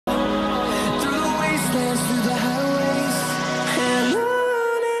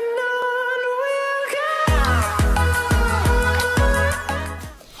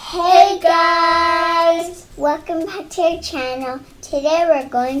Welcome back to our channel. Today we're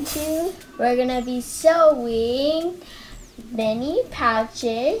gonna be sewing mini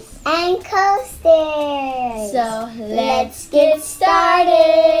pouches and coasters. So let's get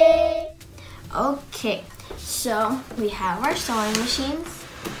started. Okay, so we have our sewing machines.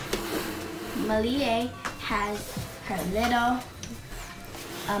 Malia has her little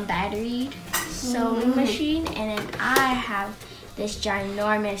battery sewing machine, and then I have this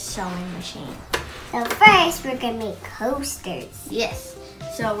ginormous sewing machine. So first, we're gonna make coasters. Yes.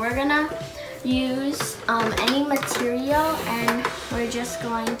 So we're gonna use any material, and we're just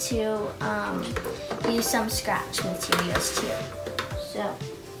going to use some scratch materials too. So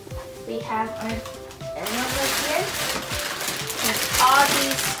we have our over here. There's all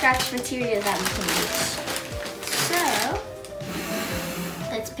these scratch materials that we can use. So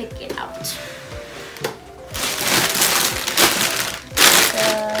let's pick it out.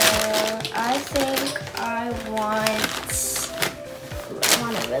 I think I want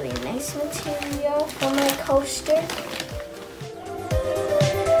a really nice material for my coaster.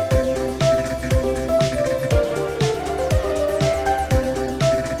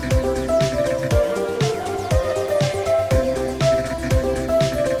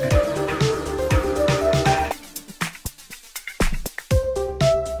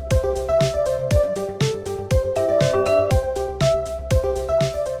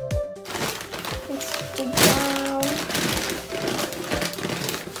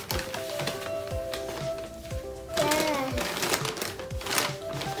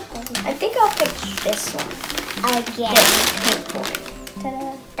 I think I'll pick this one. Again. This pink one.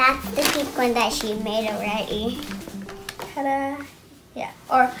 Ta-da. That's the pink one that she made already. Ta-da. Yeah.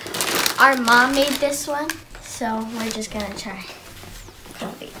 Or our mom made this one, so we're just gonna try.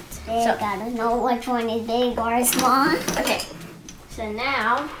 Complete. So gotta know which one is big or small. Okay. So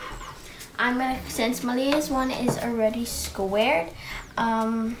now I'm gonna, since Malia's one is already squared,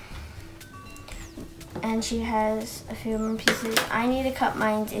 and she has a few more pieces, I need to cut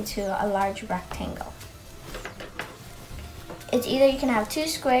mine into a large rectangle. It's either you can have 2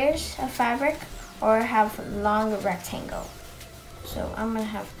 squares of fabric or have a long rectangle. So I'm gonna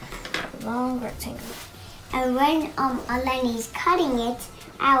have a long rectangle. And when Eleni's cutting it,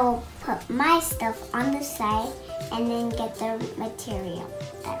 I will put my stuff on the side and then get the material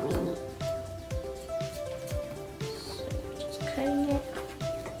that we need. So just cutting it.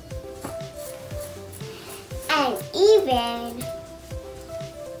 And even,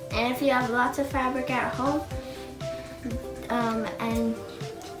 and if you have lots of fabric at home, and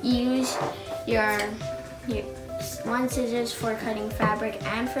use your one scissors for cutting fabric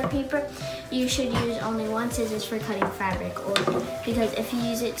and for paper, you should use only one scissors for cutting fabric, or because if you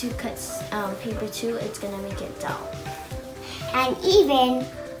use it to cut paper too, it's gonna make it dull. And even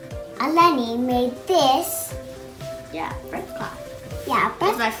Eleni made this. Yeah, bread cloth. Yeah,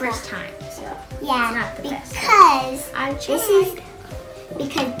 bread. It's my first time, so yeah, not the best.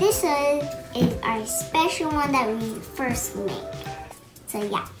 Because this is our special one that we first made. So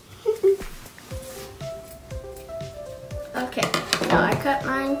yeah. Okay, so I cut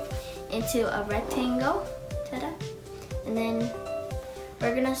mine into a rectangle, ta-da, and then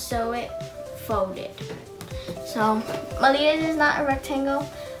we're gonna sew it folded. So Malia's is not a rectangle,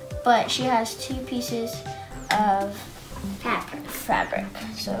 but she has 2 pieces of fabric.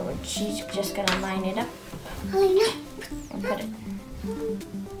 So she's just gonna line it up and put it.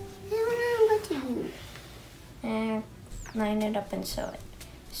 And line it up and sew it.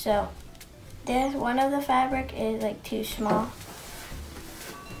 So there's one of the fabric is like too small,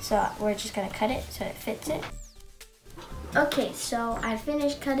 so we're just gonna cut it so it fits it. Okay, so I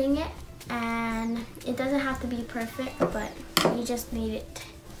finished cutting it, and it doesn't have to be perfect, but you just need it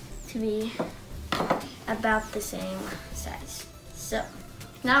to be about the same size. So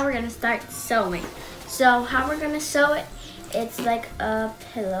now we're gonna start sewing. So how we're gonna sew it, it's like a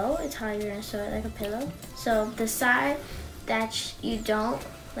pillow. It's how you're gonna sew it, like a pillow. So the side that you don't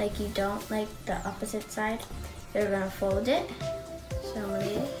like the opposite side, you're gonna fold it. So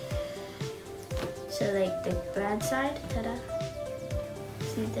Malia, so like the bad side, ta-da.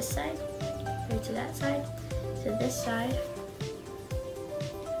 See this side, go to that side. So this side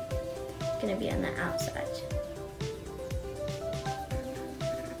is gonna be on the outside.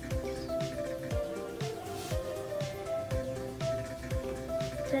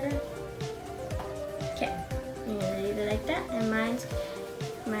 Ta-da. Okay, you're gonna leave it like that, and mine's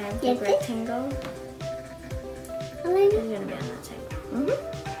my big rectangle is gonna be on that side.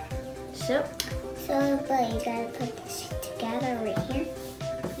 So, but you gotta put this together right here.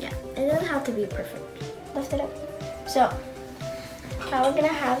 Yeah, it doesn't have to be perfect. Lift it up. So, how we're gonna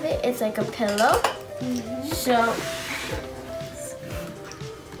have it, it's like a pillow. So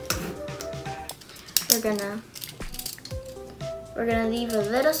we're gonna leave a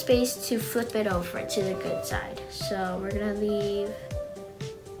little space to flip it over to the good side. So we're gonna leave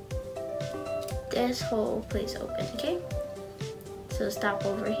this whole place open, okay? So stop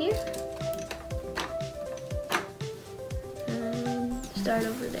over here and start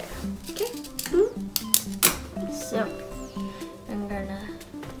over there, okay? So I'm gonna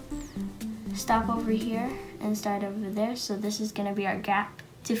stop over here and start over there. So this is gonna be our gap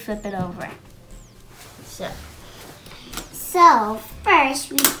to flip it over. So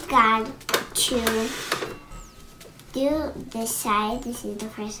first we got to do this side. This is the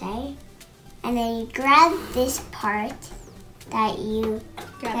first side. And then you grab this part that you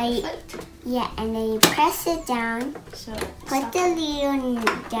yeah, and then you press it down. So put the needle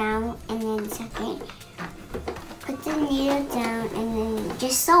down and then second. Put the needle down and then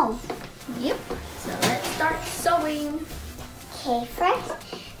just sew. Yep. So let's start sewing. Okay,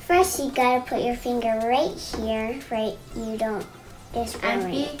 first you gotta put your finger right here, right? You don't just and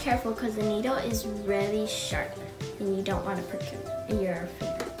be careful because the needle is really sharp and you don't want to prick your finger.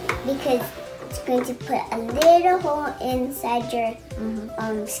 Because it's going to put a little hole inside your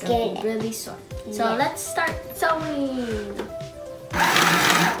skin. It'll be really sore. So let's start sewing.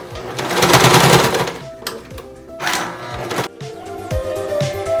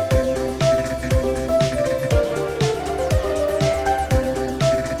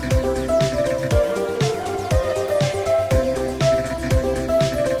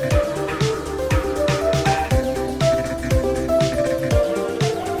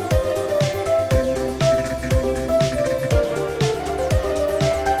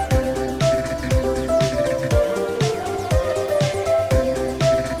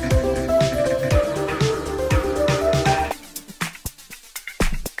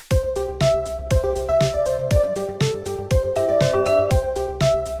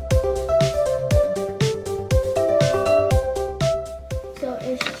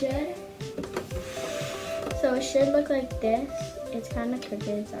 So it should look like this. It's kind of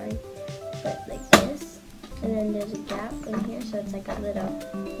crooked, sorry, but like this. And then there's a gap in here, so it's like a little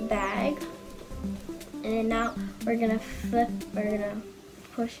bag. And then now we're gonna flip, we're gonna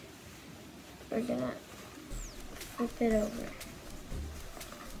flip it over.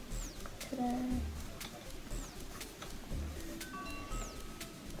 Ta-da.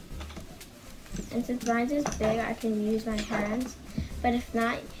 And since mine is big, I can use my hands. But if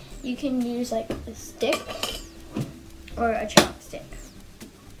not, you can use like a stick or a chopstick.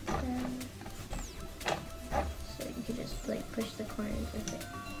 So you can just like push the corners with it.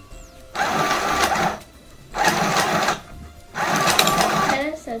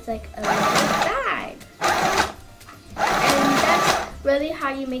 Okay, so it's like a little bag. And that's really how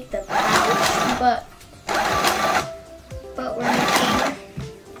you make the pouch, but we're making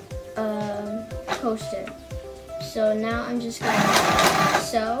coaster. So now I'm just gonna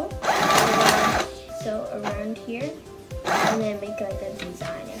sew around here and then make like a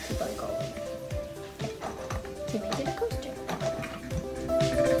design and keep on going to make it a coaster.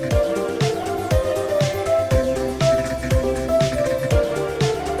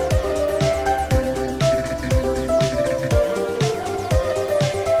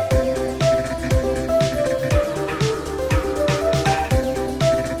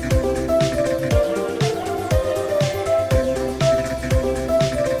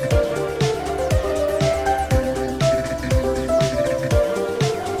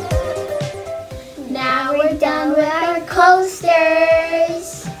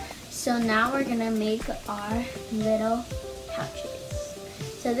 Coasters! So now we're gonna make our little pouches.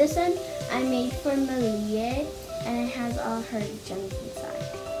 So this one I made for Malia and it has all her junk inside.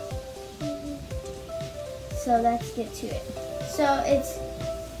 So let's get to it. So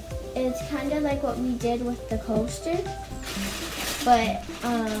it's kind of like what we did with the coaster, but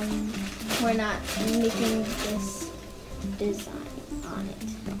we're not making this design on it.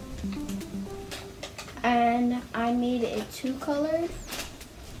 And I made it 2-colored,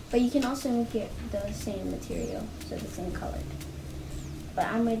 but you can also make it the same material, so the same colored. But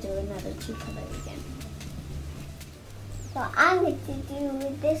I'm going to do another 2-colored again. So I'm going to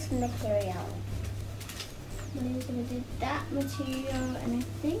do this material. Maria's going to do that material, and I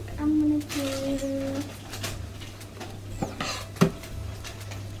think I'm going to do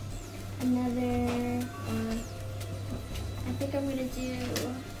another, I think I'm going to do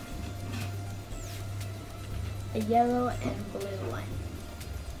a yellow and blue one.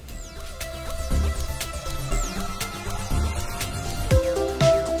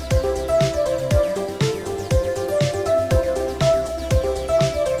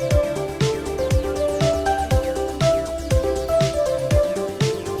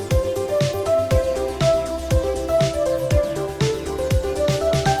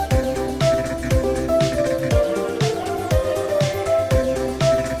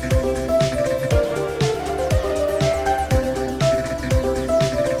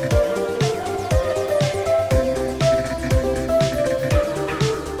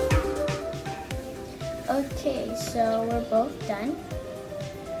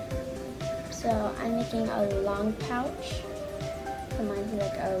 making a long pouch. So mine's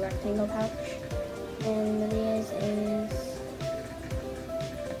like a rectangle pouch. And Maria's is,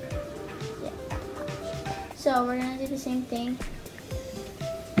 yeah, that pouch. So we're gonna do the same thing.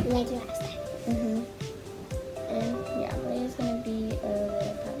 Like last time. And yeah, Maria's gonna be a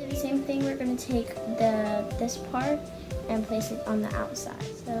little pouch. Do the same thing. We're gonna take this part and place it on the outside.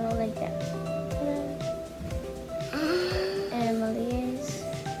 So like that. And Maria's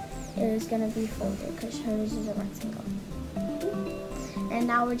is gonna be folded because hers is a rectangle. And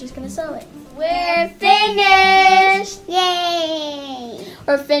now we're just gonna sew it. We're finished! Yay!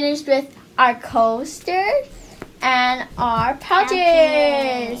 We're finished with our coaster and our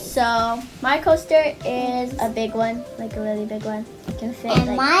pouches. So my coaster is a big one, like a really big one. It can fit. And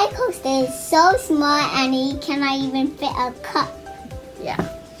like, my coaster is so small and it cannot even fit a cup.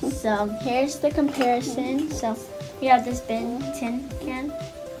 yeah. So here's the comparison. So we have this tin can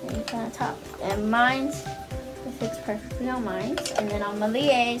and it's on the top, and mine's it fits perfectly on mine's, and then on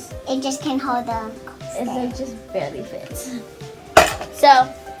Malia's It just can hold the coaster. it just barely fits.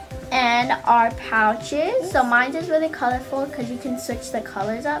 So, and our pouches. So mine is really colorful because you can switch the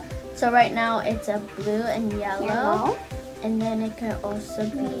colors up. So right now it's a blue and yellow. And then it can also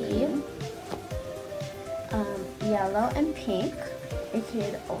be yellow and pink. It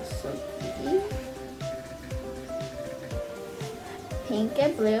could also be pink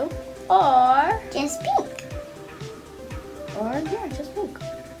and blue, or Just pink. yeah, just pink.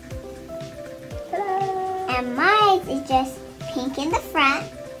 Ta-da! And mine is just pink in the front.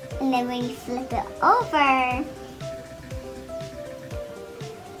 And then when you flip it over,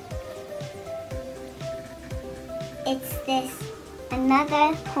 it's this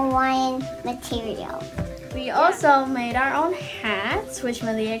another Hawaiian material. We also made our own hats, which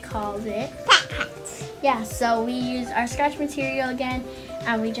Malia calls it Fat hats. Yeah, so we use our scratch material again,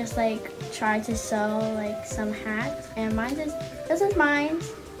 and we just like try to sew like some hats. And this is mine,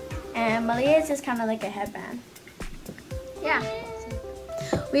 and Malia's is kind of like a headband. Yeah.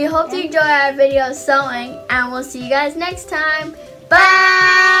 We hope you enjoy our video sewing, and we'll see you guys next time.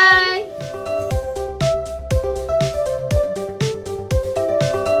 Bye!